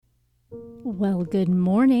Well, good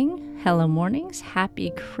morning. Hello, mornings.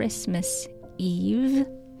 Happy Christmas Eve.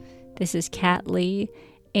 This is Kat Lee,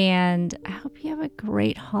 and I hope you have a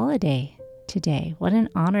great holiday today. What an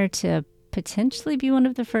honor to potentially be one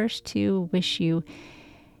of the first to wish you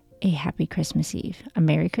a happy Christmas Eve. A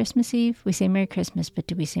Merry Christmas Eve? We say Merry Christmas, but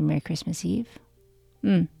do we say Merry Christmas Eve?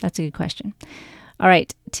 That's a good question. All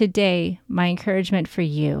right, today, my encouragement for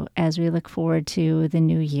you as we look forward to the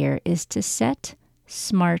new year is to set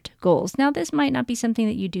SMART goals. Now, this might not be something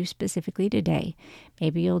that you do specifically today.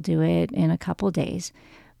 Maybe you'll do it in a couple days.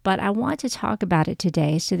 But I want to talk about it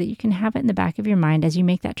today so that you can have it in the back of your mind as you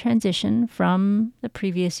make that transition from the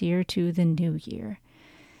previous year to the new year.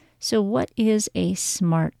 So what is a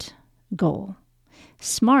SMART goal?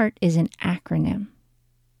 SMART is an acronym.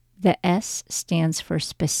 The S stands for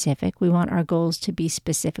specific. We want our goals to be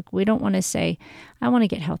specific. We don't want to say, I want to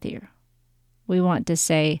get healthier. We want to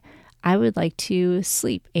say, I would like to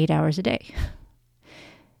sleep 8 hours a day.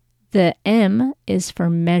 The M is for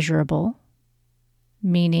measurable,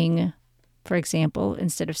 meaning, for example,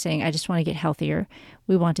 instead of saying, I just want to get healthier,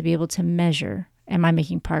 we want to be able to measure. Am I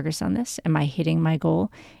making progress on this? Am I hitting my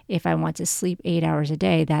goal? If I want to sleep 8 hours a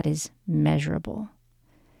day, that is measurable.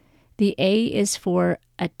 The A is for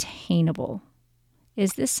attainable.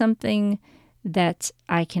 Is this something that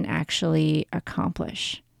I can actually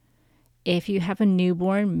accomplish? If you have a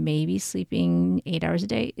newborn, maybe sleeping 8 hours a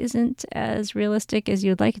day isn't as realistic as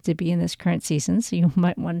you'd like it to be in this current season. So you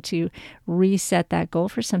might want to reset that goal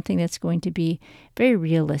for something that's going to be very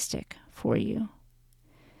realistic for you.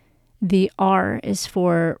 The R is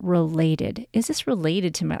for related. Is this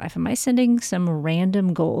related to my life? Am I setting some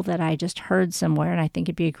random goal that I just heard somewhere and I think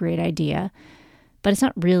it'd be a great idea, but it's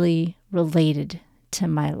not really related to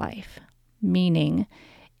my life? Meaning,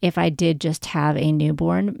 if I did just have a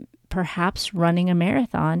newborn, perhaps running a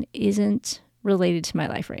marathon isn't related to my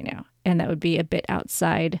life right now. And that would be a bit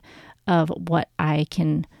outside of what I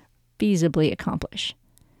can feasibly accomplish.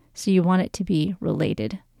 So you want it to be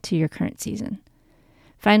related to your current season.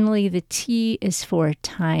 Finally, the T is for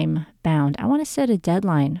time bound. I want to set a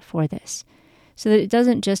deadline for this so that it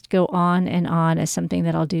doesn't just go on and on as something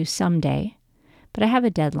that I'll do someday, but I have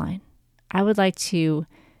a deadline. I would like to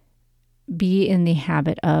be in the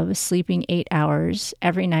habit of sleeping 8 hours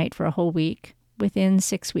every night for a whole week within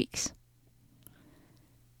 6 weeks.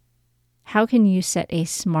 How can you set a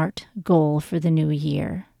SMART goal for the new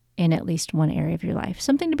year in at least one area of your life?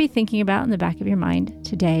 Something to be thinking about in the back of your mind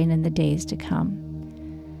today and in the days to come.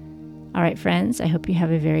 All right, friends, I hope you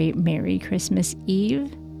have a very Merry Christmas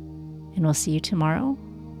Eve, and we'll see you tomorrow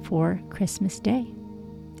for Christmas Day.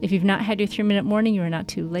 If you've not had your 3-minute morning, you are not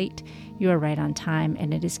too late. You are right on time,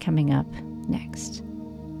 and it is coming up next.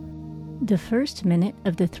 The first minute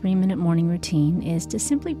of the 3-minute morning routine is to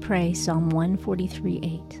simply pray Psalm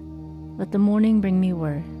 143:8. Let the morning bring me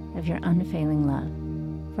word of your unfailing love,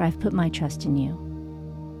 for I've put my trust in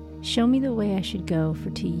you. Show me the way I should go, for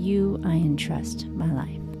to you I entrust my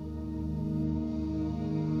life.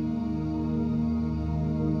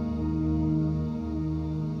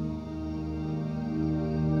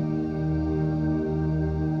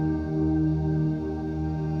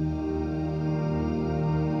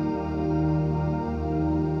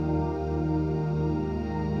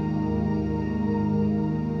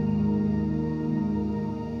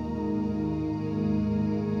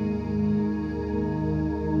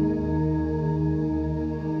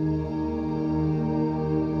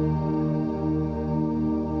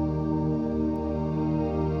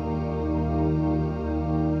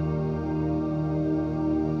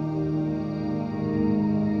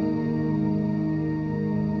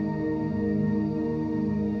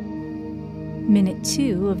 Minute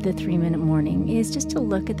 2 of the 3-minute morning is just to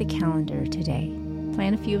look at the calendar today.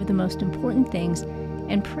 Plan a few of the most important things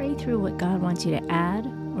and pray through what God wants you to add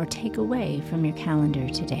or take away from your calendar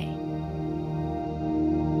today.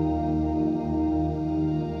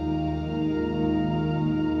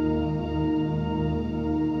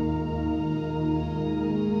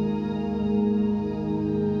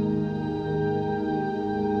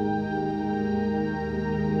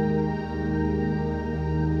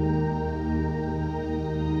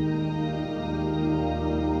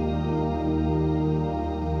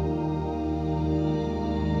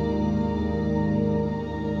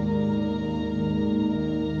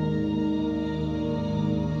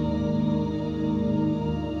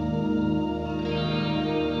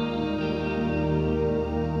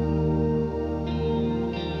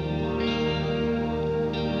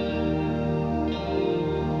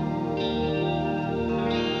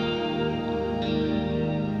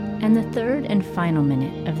 And the third and final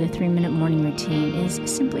minute of the 3-minute morning routine is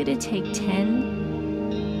simply to take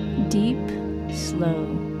 10 deep, slow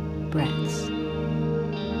breaths.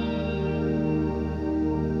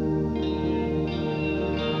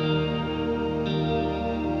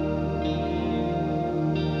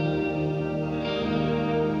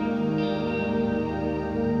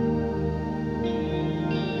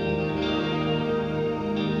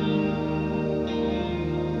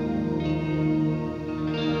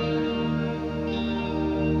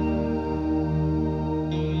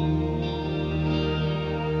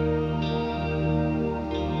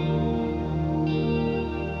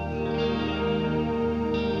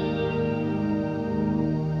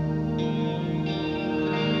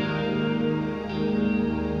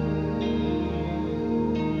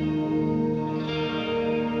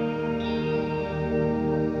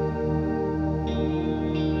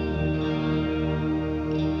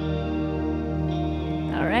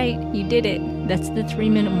 All right, you did it. That's the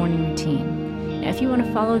 3-minute morning routine. Now, if you want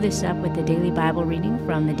to follow this up with the daily Bible reading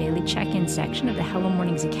from the daily check-in section of the Hello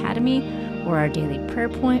Mornings Academy, or our daily prayer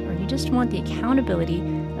point, or you just want the accountability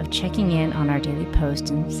of checking in on our daily post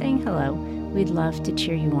and saying hello, we'd love to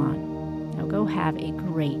cheer you on. Now go have a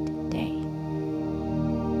great day.